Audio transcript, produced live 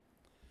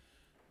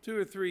2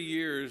 or 3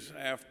 years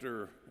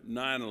after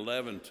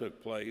 9/11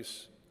 took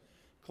place,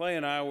 Clay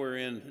and I were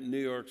in New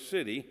York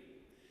City,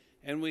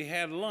 and we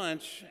had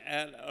lunch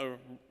at a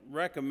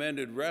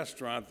recommended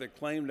restaurant that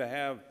claimed to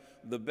have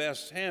the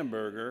best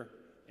hamburger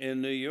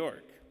in New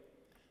York.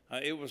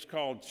 It was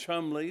called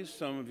Chumley's.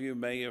 Some of you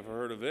may have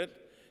heard of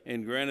it,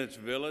 in Greenwich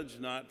Village,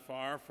 not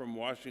far from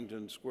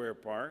Washington Square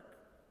Park.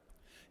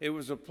 It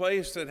was a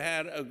place that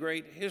had a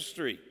great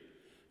history,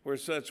 where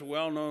such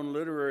well-known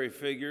literary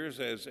figures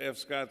as F.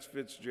 Scott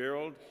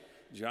Fitzgerald,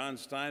 John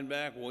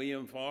Steinbeck,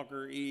 William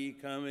Faulkner, E.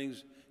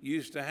 Cummings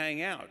used to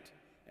hang out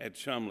at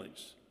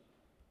Chumley's.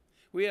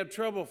 We had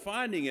trouble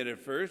finding it at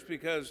first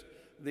because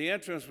the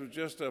entrance was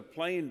just a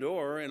plain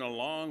door in a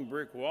long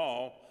brick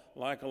wall,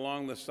 like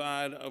along the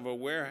side of a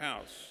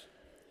warehouse.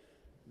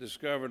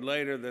 Discovered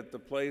later that the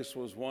place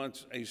was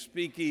once a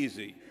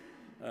speakeasy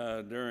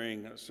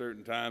during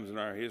certain times in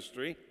our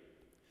history.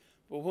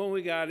 But when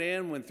we got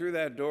in, went through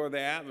that door, the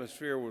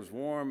atmosphere was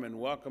warm and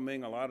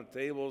welcoming, a lot of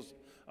tables,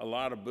 a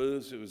lot of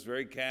booths. It was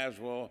very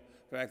casual.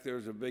 In fact, there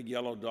was a big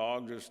yellow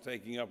dog just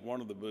taking up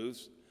one of the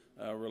booths,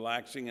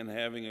 relaxing and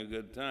having a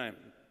good time.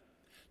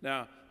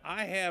 Now,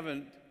 I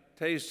haven't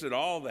tasted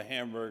all the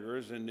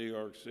hamburgers in New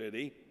York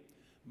City,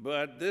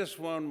 but this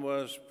one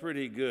was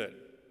pretty good.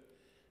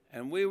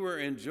 And we were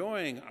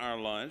enjoying our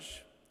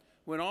lunch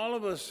when all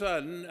of a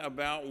sudden,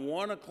 about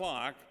 1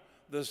 o'clock,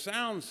 the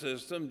sound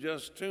system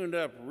just tuned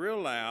up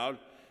real loud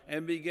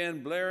and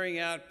began blaring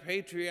out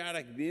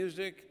patriotic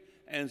music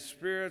and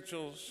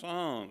spiritual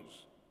songs.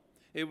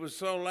 It was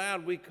so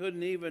loud we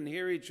couldn't even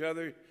hear each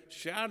other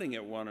shouting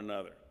at one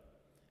another.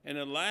 And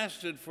it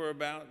lasted for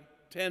about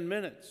 10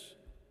 minutes.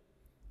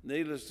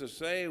 Needless to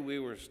say, we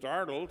were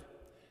startled.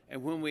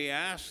 And when we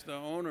asked the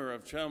owner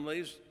of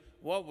Chumley's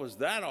what was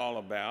that all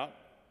about,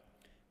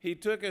 he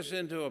took us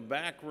into a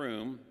back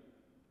room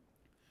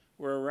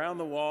where around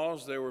the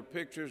walls there were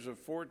pictures of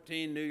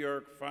 14 New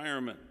York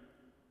firemen.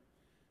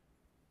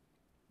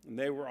 And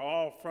they were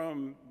all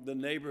from the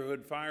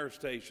neighborhood fire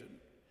station.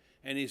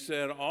 And he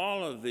said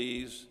all of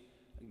these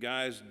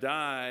guys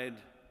died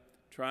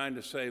trying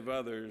to save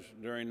others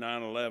during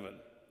 9/11.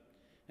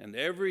 And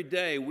every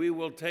day we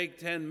will take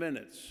 10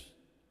 minutes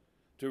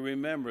to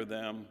remember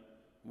them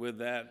with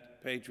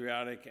that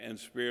patriotic and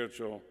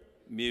spiritual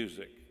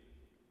music.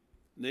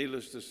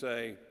 Needless to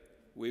say,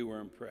 we were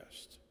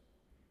impressed.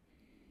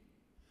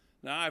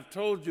 Now, I've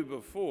told you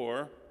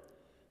before,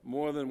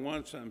 more than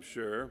once I'm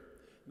sure,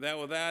 that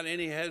without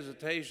any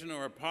hesitation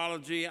or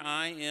apology,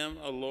 I am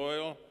a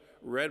loyal,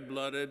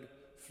 red-blooded,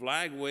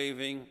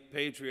 flag-waving,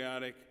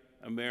 patriotic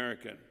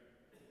American.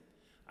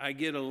 I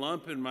get a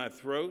lump in my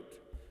throat.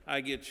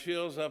 I get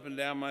chills up and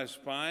down my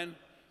spine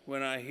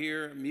when I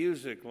hear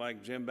music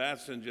like Jim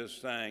Batson just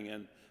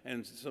sang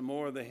and some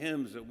more of the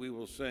hymns that we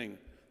will sing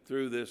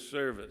through this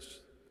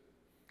service.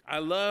 I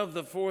love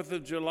the 4th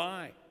of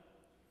July.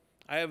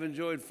 I have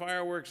enjoyed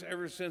fireworks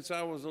ever since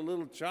I was a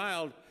little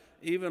child,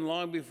 even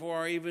long before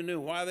I even knew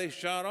why they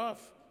shot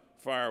off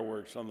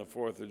fireworks on the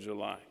 4th of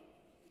July.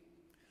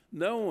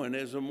 No one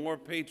is a more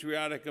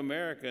patriotic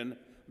American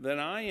than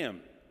I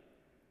am.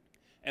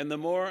 And the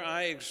more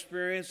I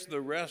experience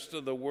the rest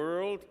of the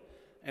world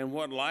and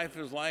what life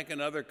is like in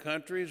other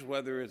countries,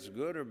 whether it's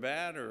good or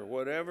bad or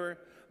whatever,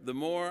 the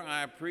more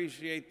I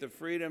appreciate the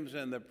freedoms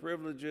and the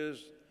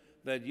privileges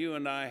that you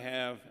and I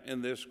have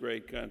in this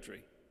great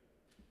country.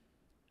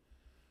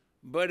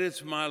 But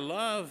it's my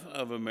love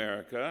of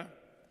America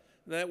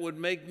that would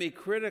make me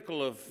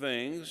critical of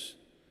things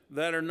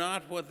that are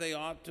not what they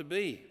ought to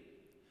be,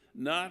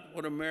 not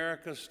what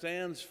America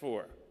stands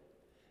for.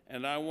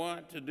 And I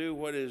want to do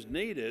what is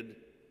needed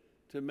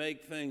to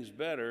make things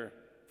better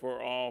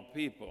for all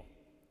people.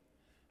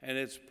 And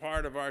it's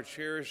part of our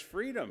cherished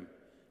freedom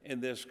in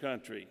this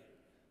country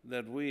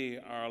that we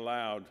are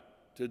allowed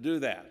to do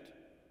that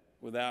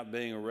without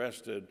being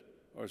arrested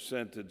or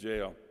sent to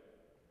jail.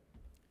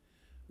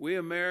 We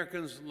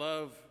Americans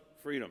love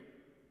freedom.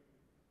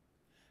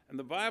 And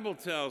the Bible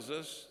tells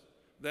us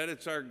that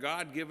it's our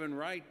God-given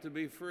right to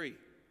be free.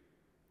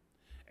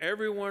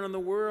 Everyone in the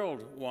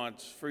world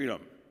wants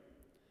freedom.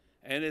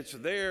 And it's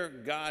their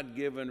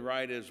God-given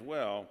right as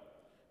well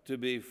to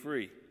be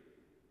free.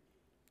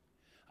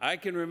 I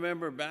can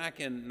remember back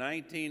in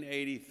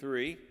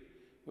 1983,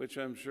 which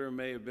I'm sure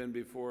may have been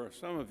before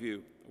some of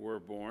you were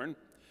born,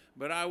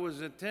 but I was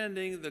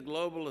attending the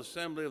Global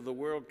Assembly of the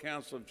World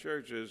Council of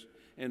Churches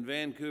in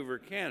Vancouver,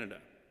 Canada.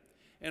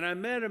 And I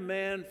met a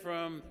man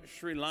from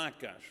Sri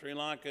Lanka. Sri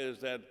Lanka is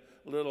that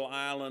little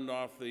island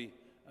off the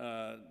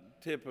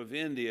tip of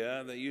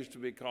India that used to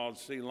be called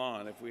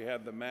Ceylon. If we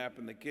had the map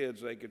and the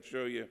kids, they could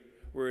show you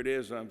where it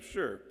is, I'm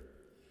sure.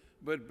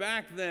 But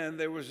back then,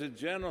 there was a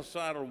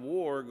genocidal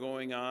war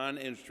going on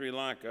in Sri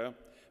Lanka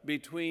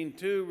between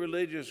two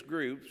religious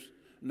groups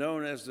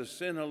known as the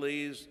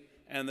Sinhalese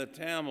and the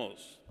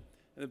Tamils.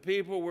 The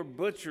people were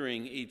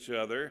butchering each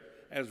other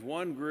as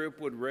one group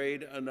would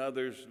raid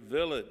another's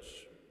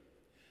village.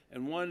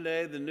 And one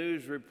day, the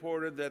news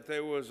reported that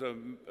there was a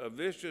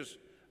vicious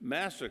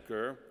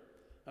massacre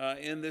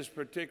in this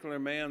particular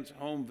man's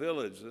home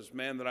village, this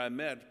man that I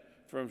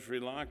met from Sri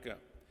Lanka.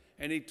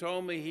 And he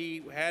told me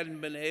he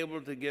hadn't been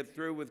able to get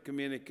through with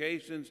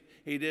communications.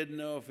 He didn't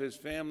know if his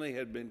family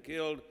had been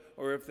killed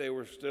or if they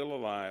were still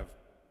alive.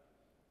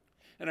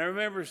 And I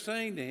remember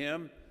saying to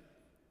him,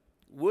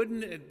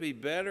 wouldn't it be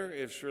better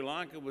if Sri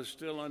Lanka was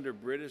still under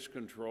British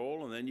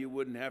control and then you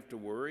wouldn't have to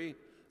worry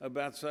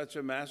about such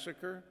a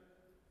massacre?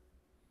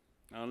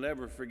 I'll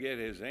never forget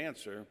his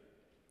answer.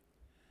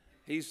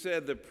 He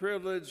said, the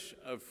privilege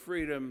of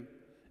freedom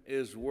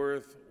is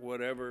worth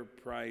whatever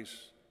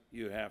price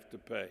you have to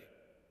pay.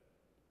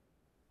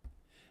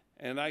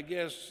 And I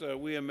guess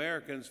we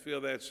Americans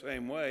feel that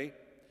same way.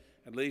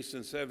 At least in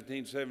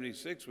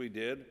 1776 we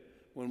did,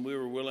 when we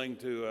were willing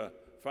to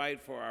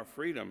fight for our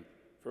freedom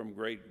from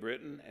Great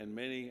Britain, and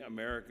many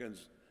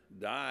Americans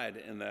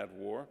died in that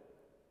war.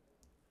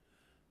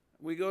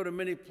 We go to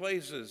many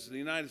places. The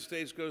United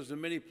States goes to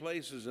many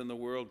places in the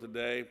world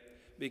today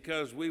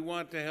because we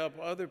want to help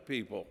other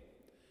people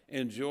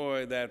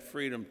enjoy that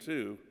freedom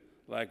too,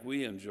 like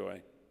we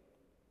enjoy.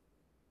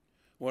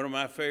 One of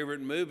my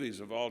favorite movies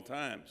of all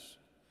times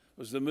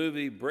was the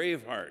movie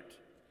Braveheart,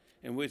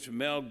 in which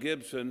Mel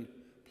Gibson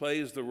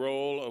plays the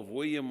role of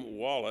William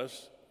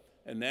Wallace,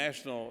 a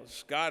national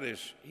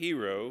Scottish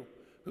hero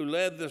who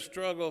led the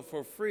struggle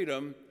for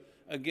freedom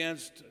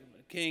against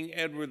King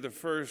Edward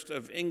I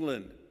of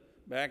England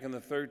back in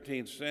the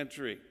 13th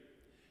century.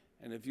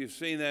 And if you've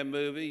seen that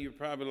movie, you're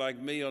probably like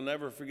me, you'll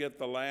never forget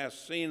the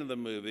last scene of the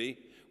movie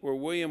where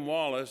William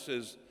Wallace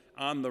is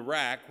on the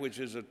rack, which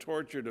is a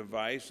torture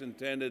device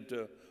intended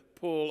to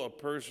pull a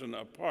person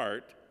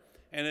apart.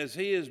 And as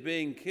he is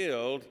being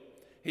killed,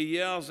 he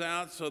yells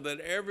out so that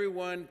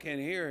everyone can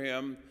hear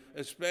him,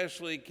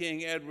 especially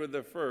King Edward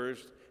I.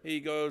 He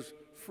goes,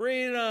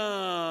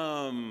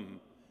 "Freedom!"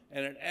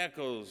 And it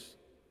echoes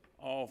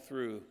all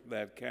through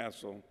that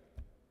castle.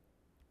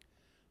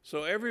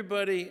 So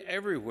everybody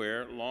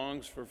everywhere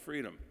longs for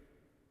freedom.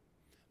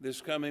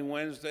 This coming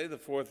Wednesday, the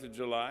 4th of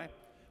July,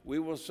 we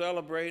will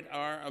celebrate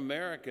our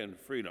American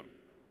freedom.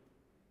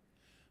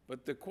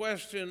 But the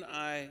question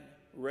I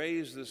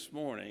raised this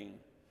morning,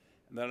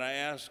 that I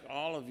ask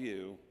all of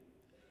you,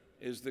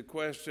 is the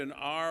question,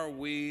 are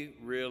we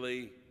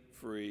really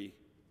free?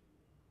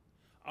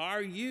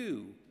 Are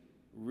you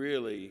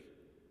really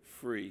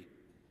free?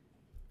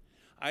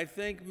 I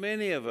think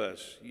many of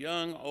us,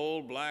 young,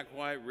 old, black,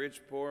 white, rich,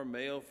 poor,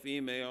 male,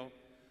 female,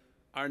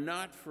 are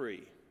not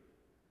free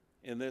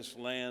in this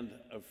land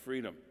of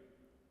freedom.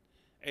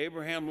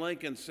 Abraham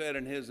Lincoln said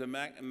in his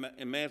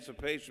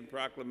Emancipation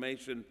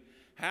Proclamation,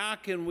 "How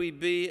can we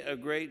be a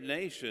great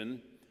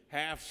nation,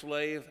 half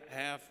slave,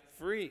 half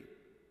free?"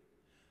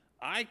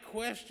 I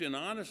question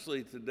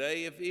honestly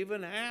today if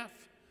even half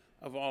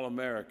of all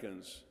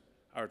Americans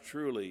are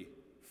truly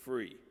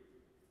free.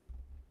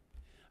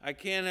 I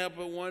can't help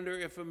but wonder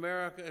if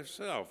America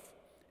itself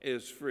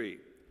is free,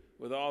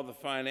 with all the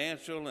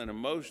financial and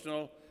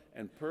emotional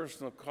and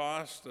personal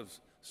costs of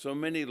so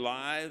many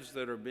lives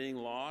that are being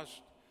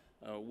lost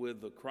with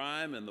the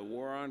crime and the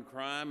war on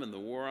crime and the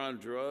war on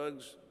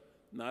drugs,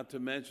 not to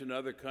mention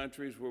other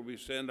countries where we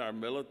send our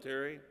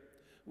military,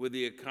 with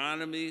the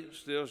economy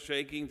still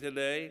shaking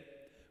today,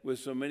 with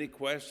so many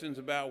questions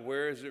about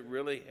where is it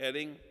really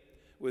heading,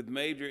 with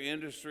major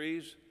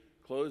industries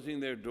closing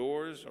their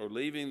doors or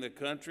leaving the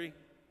country.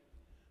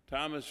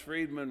 Thomas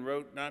Friedman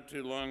wrote not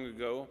too long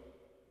ago,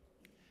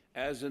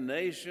 "As a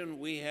nation,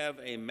 we have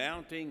a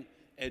mounting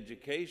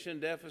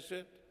education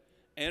deficit,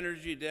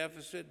 energy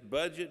deficit,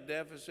 budget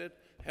deficit,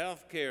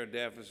 health care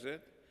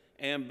deficit,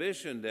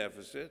 ambition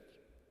deficit,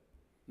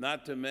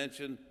 not to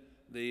mention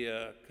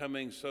the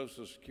coming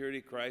Social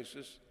Security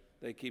crisis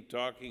they keep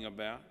talking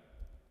about."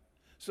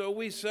 So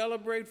we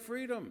celebrate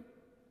freedom,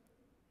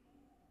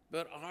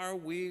 but are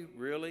we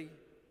really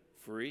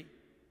free?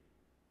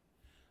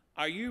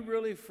 Are you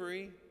really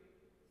free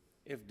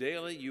if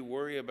daily you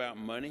worry about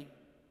money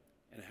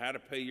and how to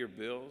pay your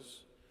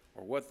bills,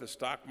 or what the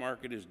stock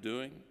market is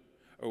doing,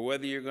 or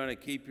whether you're going to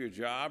keep your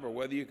job, or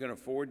whether you can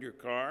afford your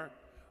car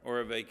or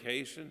a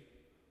vacation,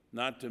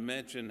 not to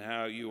mention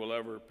how you will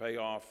ever pay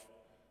off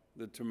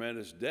the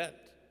tremendous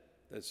debt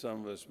that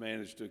some of us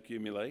manage to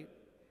accumulate?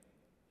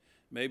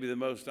 Maybe the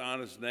most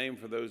honest name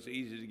for those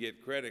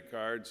easy-to-get credit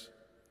cards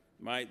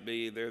might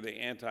be they're the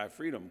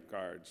anti-freedom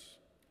cards,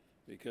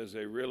 because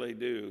they really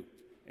do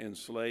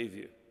enslave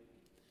you.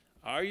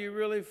 Are you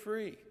really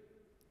free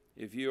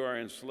if you are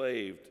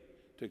enslaved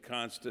to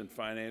constant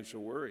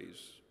financial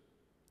worries?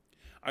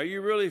 Are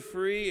you really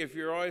free if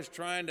you're always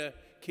trying to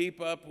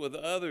keep up with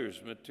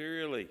others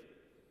materially?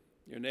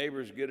 Your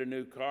neighbors get a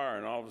new car,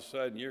 and all of a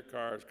sudden your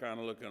car is kind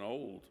of looking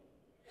old.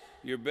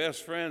 Your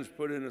best friends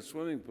put in a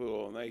swimming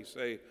pool, and they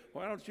say,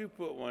 "Why don't you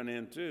put one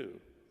in too?"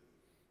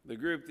 The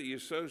group that you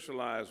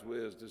socialize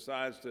with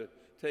decides to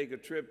take a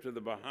trip to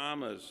the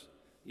Bahamas.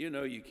 You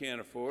know you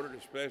can't afford it,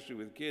 especially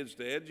with kids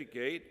to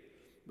educate,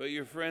 but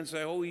your friends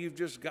say, "Oh, you've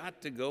just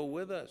got to go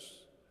with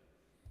us."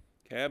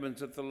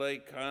 Cabins at the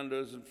lake,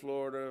 condos in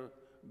Florida,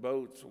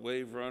 boats,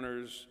 wave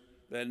runners,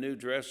 that new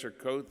dress or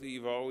coat that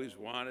you've always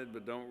wanted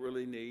but don't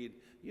really need.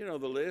 You know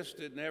the list,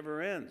 it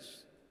never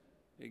ends.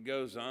 It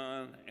goes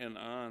on and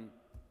on.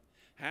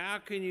 How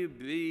can you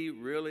be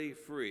really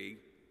free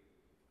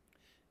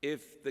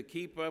if the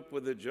keep up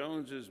with the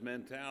Joneses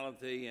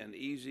mentality and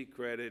easy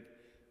credit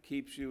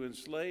keeps you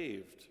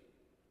enslaved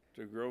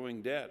to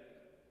growing debt?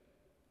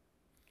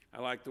 I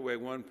like the way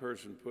one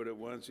person put it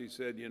once. He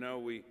said,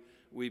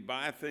 we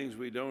buy things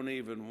we don't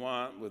even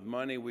want with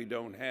money we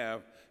don't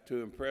have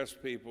to impress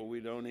people we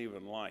don't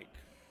even like.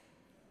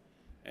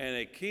 And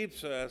it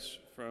keeps us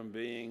from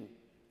being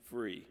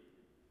free.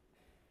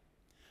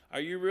 Are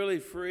you really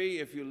free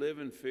if you live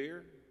in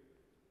fear?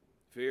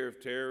 Fear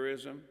of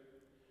terrorism,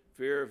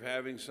 fear of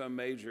having some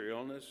major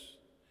illness,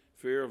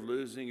 fear of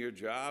losing your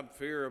job,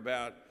 fear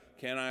about,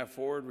 can I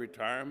afford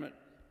retirement?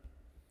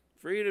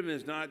 Freedom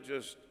is not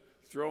just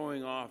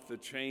throwing off the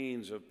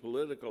chains of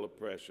political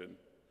oppression,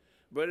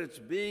 but it's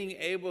being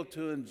able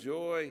to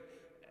enjoy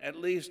at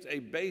least a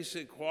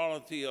basic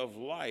quality of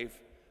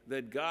life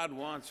that God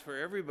wants for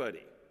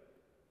everybody.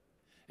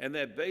 And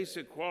that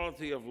basic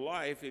quality of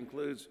life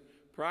includes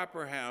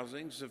proper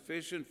housing,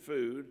 sufficient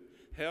food,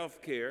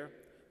 health care,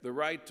 the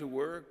right to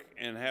work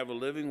and have a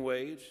living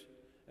wage,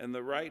 and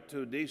the right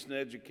to a decent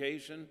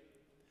education,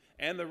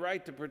 and the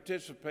right to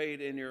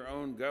participate in your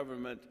own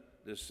government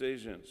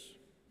decisions.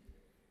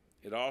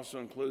 It also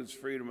includes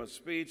freedom of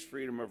speech,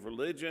 freedom of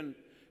religion,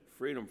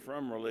 freedom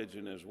from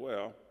religion as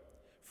well,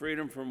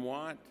 freedom from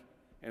want,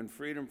 and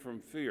freedom from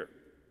fear.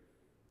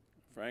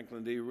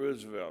 Franklin D.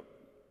 Roosevelt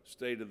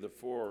stated the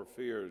four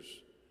fears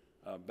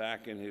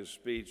back in his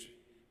speech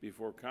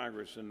before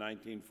Congress in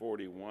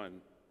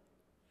 1941.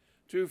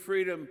 True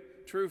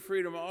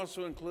freedom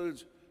also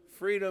includes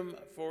freedom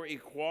for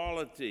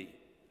equality,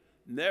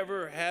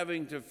 never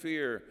having to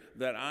fear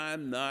that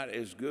I'm not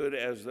as good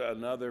as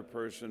another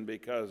person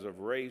because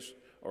of race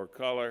or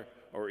color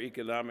or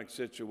economic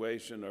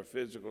situation or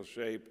physical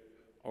shape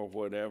or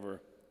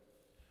whatever.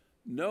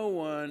 No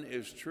one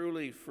is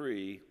truly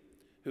free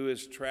who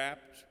is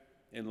trapped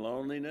in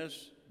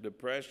loneliness,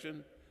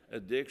 depression,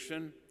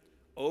 addiction,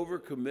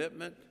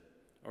 overcommitment,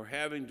 or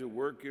having to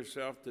work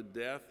yourself to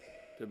death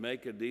to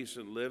make a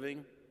decent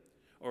living,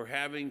 or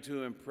having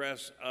to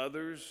impress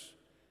others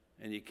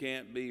and you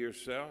can't be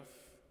yourself,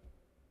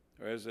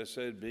 or as I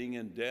said, being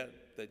in debt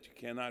that you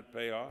cannot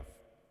pay off.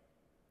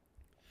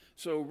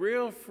 So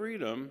real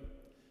freedom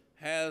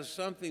has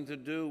something to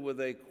do with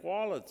a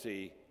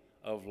quality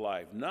of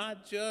life,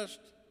 not just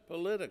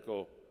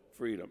political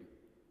freedom.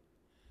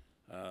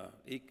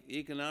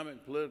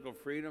 Economic, political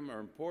freedom are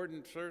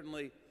important,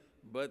 certainly,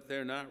 but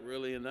they're not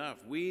really enough.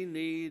 We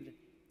need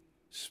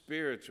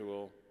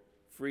spiritual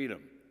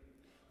freedom.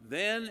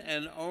 Then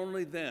and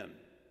only then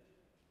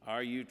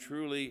are you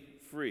truly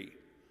free,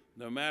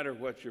 no matter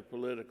what your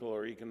political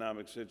or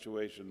economic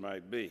situation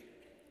might be.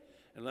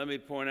 And let me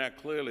point out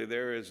clearly,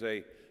 there is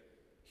a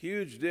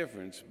huge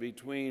difference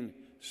between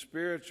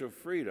spiritual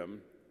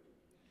freedom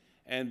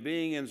and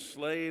being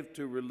enslaved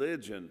to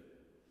religion,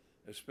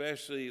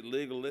 especially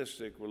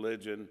legalistic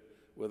religion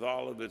with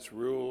all of its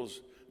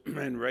rules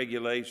and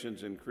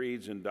regulations and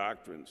creeds and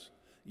doctrines.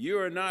 You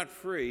are not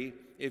free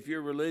if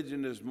your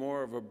religion is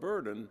more of a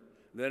burden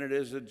than it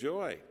is a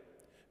joy.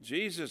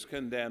 Jesus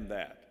condemned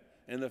that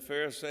in the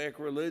Pharisaic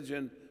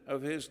religion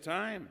of his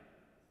time.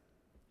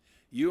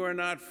 You are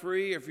not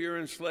free if you're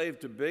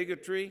enslaved to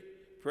bigotry,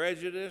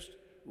 prejudice,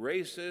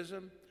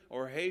 racism,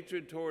 or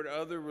hatred toward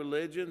other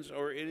religions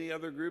or any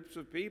other groups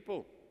of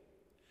people.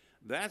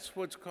 That's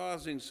what's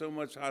causing so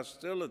much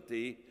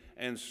hostility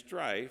and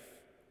strife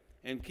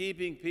and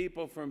keeping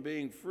people from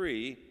being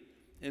free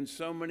in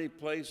so many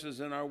places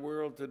in our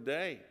world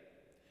today.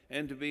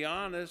 And to be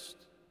honest,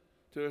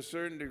 to a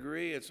certain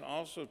degree, it's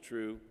also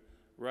true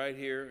right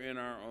here in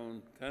our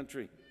own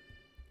country.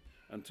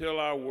 Until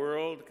our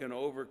world can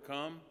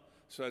overcome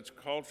such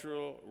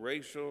cultural,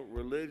 racial,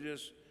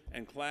 religious,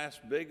 and class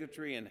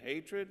bigotry and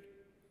hatred,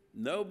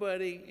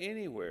 nobody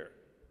anywhere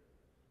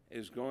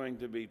is going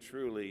to be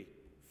truly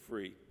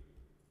free.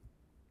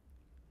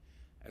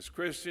 As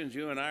Christians,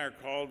 you and I are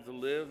called to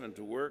live and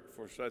to work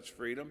for such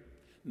freedom,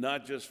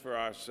 not just for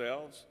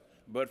ourselves,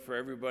 but for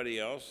everybody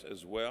else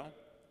as well.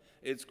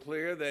 It's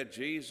clear that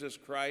Jesus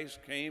Christ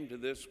came to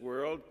this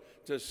world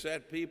to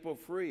set people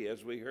free,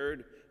 as we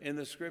heard in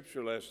the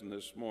scripture lesson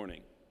this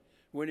morning.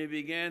 When he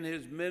began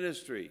his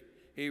ministry,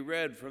 he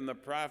read from the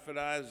prophet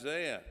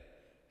Isaiah,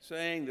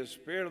 saying, "The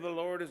Spirit of the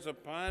Lord is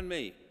upon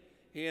me.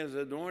 He has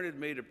anointed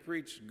me to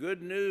preach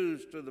good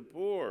news to the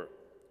poor.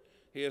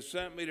 He has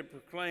sent me to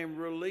proclaim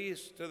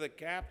release to the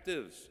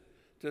captives,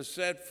 to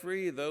set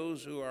free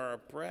those who are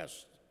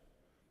oppressed."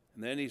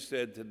 And then he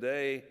said,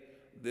 "Today,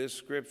 this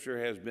scripture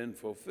has been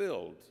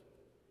fulfilled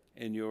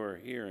in your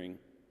hearing."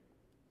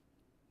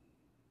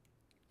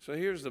 So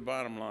here's the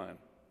bottom line.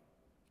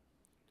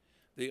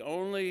 The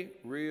only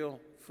real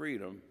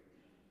freedom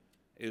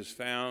is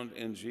found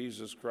in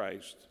Jesus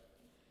Christ,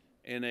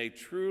 in a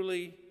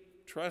truly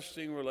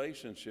trusting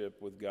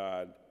relationship with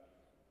God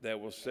that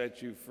will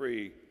set you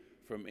free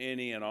from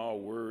any and all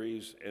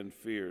worries and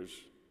fears.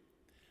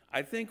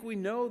 I think we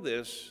know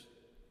this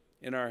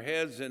in our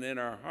heads and in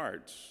our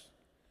hearts,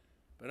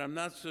 but I'm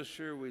not so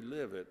sure we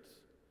live it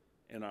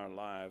in our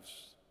lives.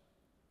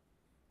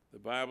 The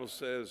Bible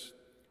says,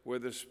 where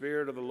the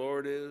Spirit of the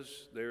Lord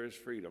is, there is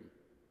freedom.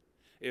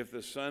 If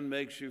the Son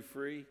makes you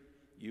free,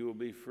 you will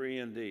be free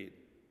indeed.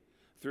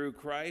 Through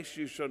Christ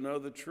you shall know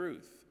the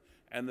truth,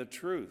 and the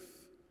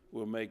truth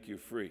will make you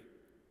free.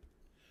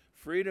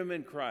 Freedom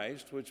in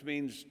Christ, which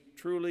means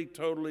truly,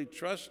 totally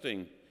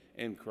trusting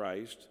in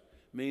Christ,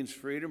 means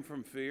freedom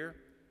from fear,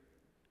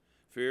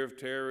 fear of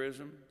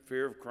terrorism,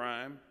 fear of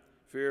crime,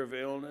 fear of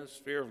illness,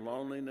 fear of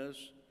loneliness,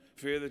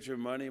 fear that your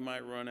money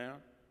might run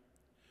out.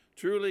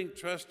 Truly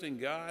trusting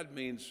God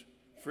means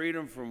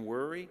freedom from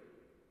worry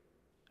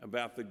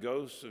about the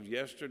ghosts of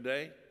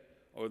yesterday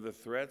or the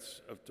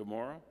threats of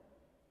tomorrow.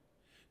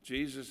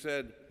 Jesus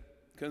said,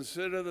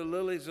 consider the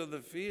lilies of the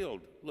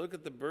field. Look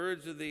at the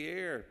birds of the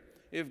air.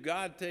 If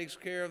God takes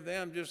care of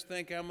them, just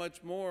think how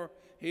much more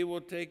he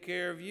will take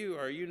care of you.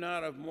 Are you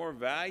not of more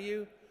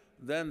value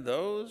than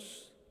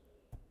those?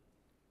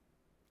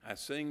 I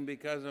sing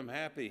because I'm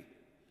happy.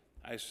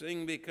 I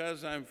sing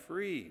because I'm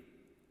free.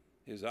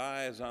 His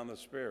eye is on the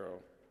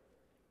sparrow,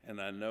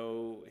 and I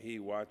know he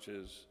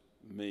watches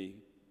me.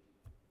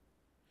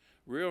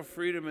 Real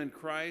freedom in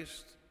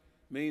Christ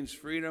means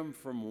freedom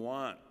from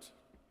want.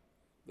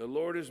 The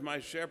Lord is my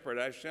shepherd.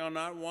 I shall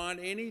not want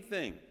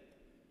anything.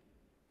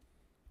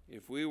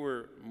 If we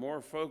were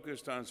more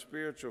focused on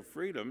spiritual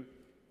freedom,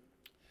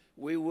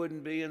 we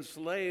wouldn't be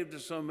enslaved to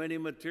so many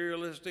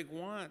materialistic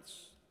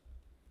wants.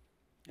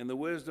 In the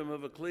wisdom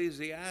of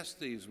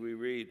Ecclesiastes, we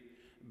read,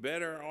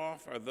 better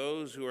off are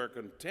those who are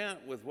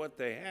content with what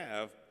they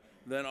have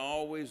than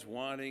always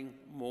wanting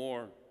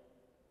more.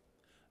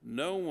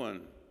 No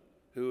one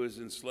who is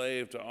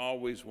enslaved to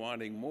always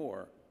wanting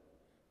more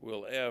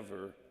will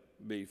ever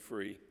be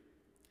free.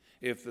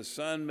 If the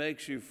Son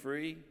makes you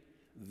free,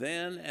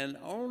 then and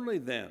only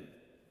then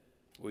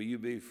will you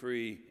be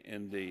free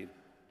indeed.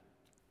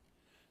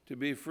 To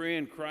be free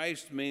in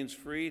Christ means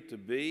free to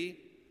be,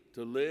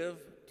 to live,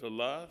 to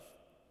love.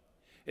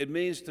 It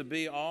means to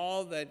be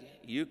all that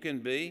you can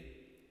be,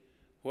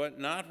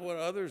 not what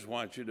others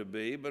want you to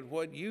be, but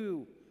what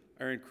you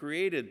are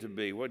created to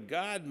be, what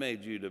God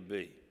made you to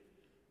be,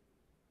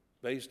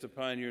 based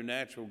upon your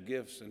natural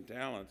gifts and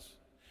talents.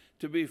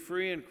 To be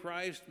free in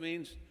Christ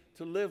means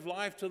to live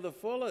life to the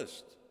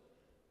fullest.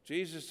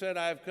 Jesus said,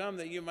 I have come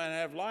that you might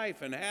have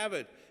life and have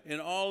it in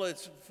all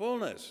its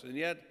fullness. And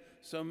yet,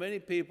 so many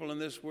people in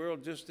this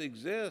world just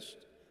exist.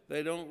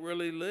 They don't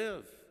really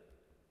live.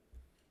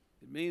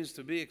 It means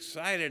to be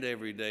excited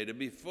every day, to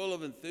be full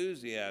of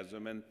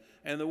enthusiasm.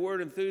 And the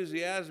word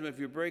enthusiasm, if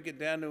you break it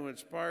down to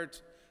its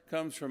parts,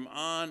 comes from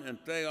on and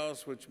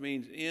theos, which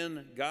means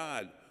in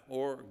God,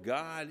 or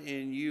God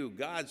in you,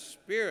 God's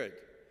Spirit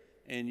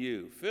in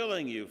you,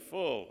 filling you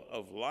full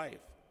of life.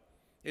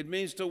 It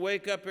means to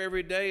wake up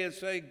every day and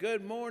say,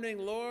 good morning,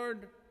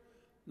 Lord,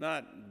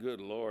 not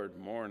good Lord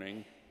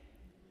morning.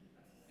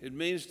 It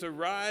means to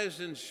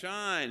rise and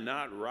shine,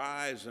 not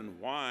rise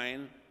and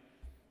whine.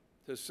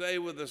 To say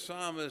with the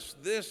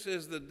psalmist, this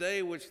is the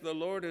day which the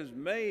Lord has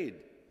made.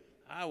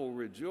 I will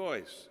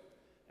rejoice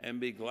and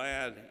be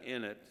glad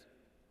in it.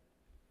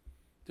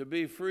 To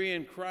be free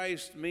in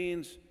Christ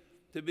means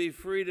to be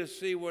free to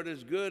see what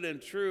is good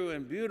and true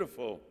and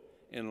beautiful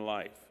in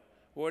life,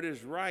 what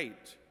is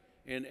right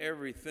in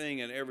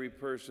everything and every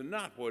person,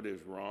 not what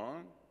is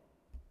wrong.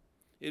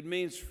 It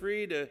means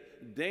free to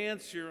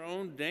dance your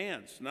own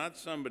dance, not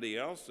somebody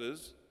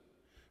else's.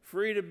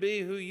 Free to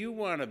be who you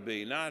want to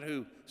be, not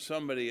who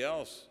somebody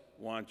else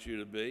wants you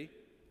to be.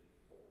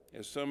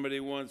 As somebody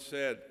once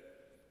said,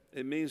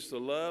 it means to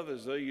love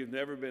as though you've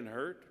never been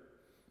hurt,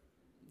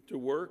 to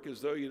work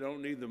as though you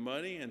don't need the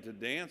money, and to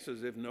dance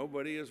as if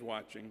nobody is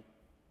watching.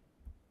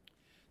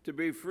 To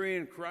be free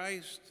in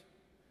Christ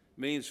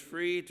means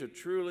free to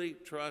truly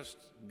trust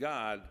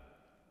God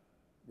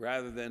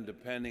rather than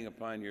depending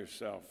upon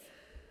yourself.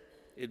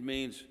 It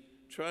means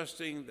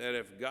trusting that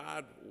if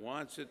God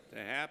wants it to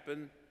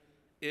happen,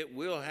 it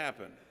will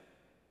happen.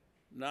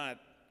 Not,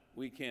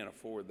 we can't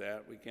afford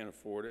that, we can't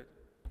afford it.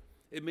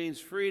 It means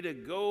free to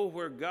go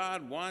where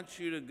God wants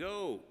you to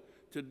go,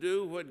 to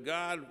do what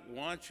God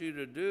wants you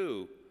to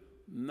do,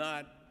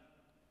 not,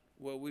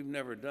 well, we've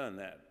never done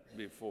that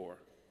before.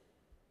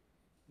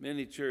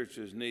 Many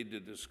churches need to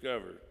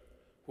discover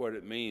what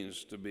it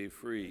means to be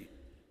free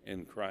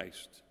in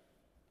Christ.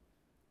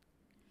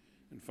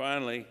 And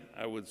finally,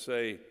 I would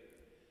say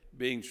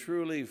being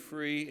truly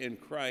free in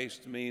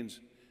Christ means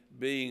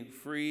being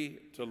free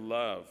to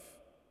love,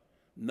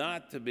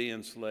 not to be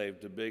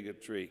enslaved to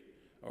bigotry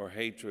or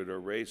hatred or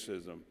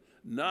racism,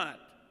 not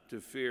to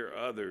fear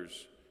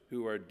others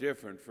who are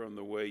different from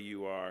the way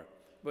you are,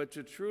 but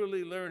to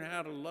truly learn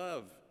how to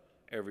love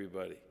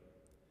everybody.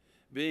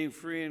 Being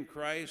free in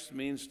Christ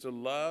means to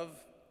love,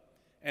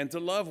 and to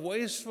love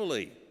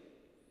wastefully,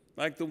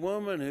 like the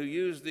woman who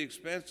used the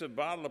expensive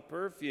bottle of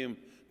perfume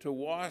to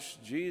wash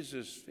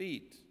Jesus'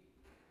 feet.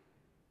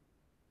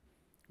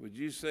 Would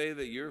you say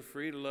that you're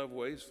free to love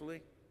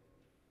wastefully?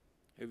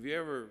 Have you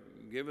ever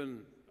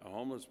given a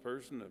homeless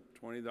person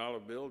a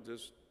 $20 bill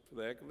just for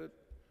the heck of it,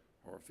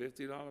 or a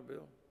 $50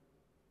 bill?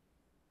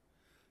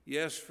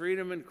 Yes,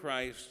 freedom in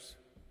Christ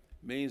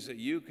means that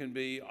you can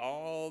be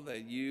all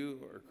that you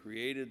are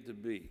created to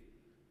be,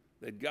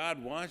 that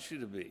God wants you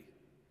to be,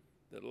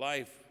 that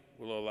life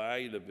will allow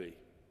you to be.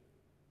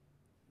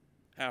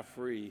 How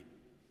free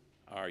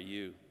are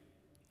you?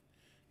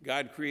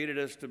 God created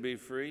us to be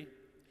free.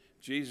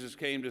 Jesus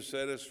came to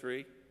set us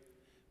free.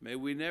 May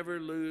we never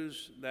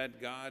lose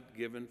that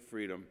God-given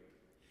freedom,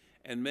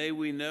 and may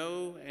we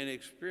know and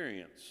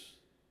experience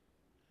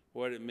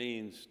what it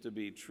means to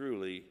be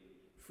truly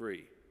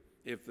free.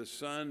 If the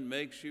Son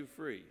makes you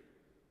free,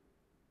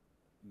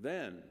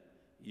 then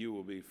you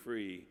will be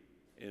free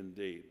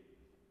indeed.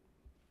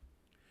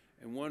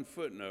 And one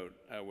footnote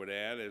I would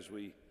add as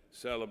we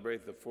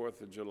celebrate the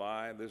 4th of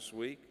July this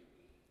week: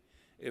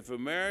 if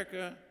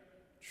America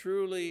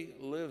truly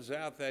lives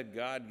out that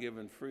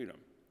God-given freedom,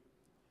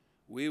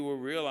 we will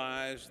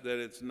realize that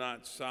it's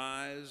not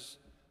size,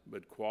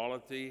 but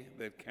quality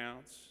that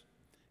counts.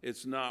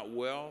 It's not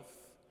wealth,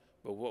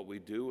 but what we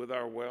do with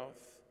our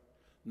wealth.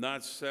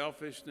 Not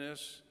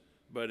selfishness,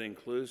 but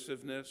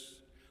inclusiveness.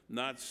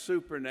 Not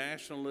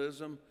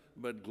supranationalism,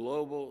 but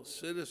global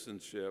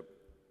citizenship.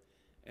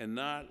 And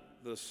not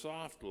the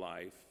soft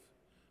life,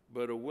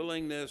 but a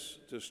willingness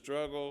to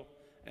struggle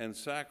and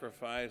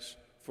sacrifice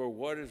for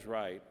what is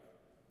right,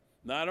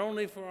 not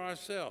only for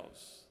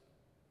ourselves,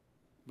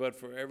 but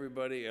for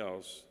everybody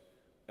else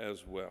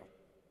as well.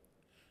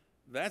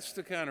 That's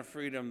the kind of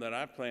freedom that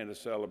I plan to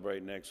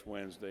celebrate next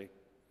Wednesday,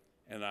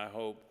 and I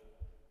hope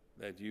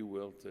that you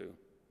will too.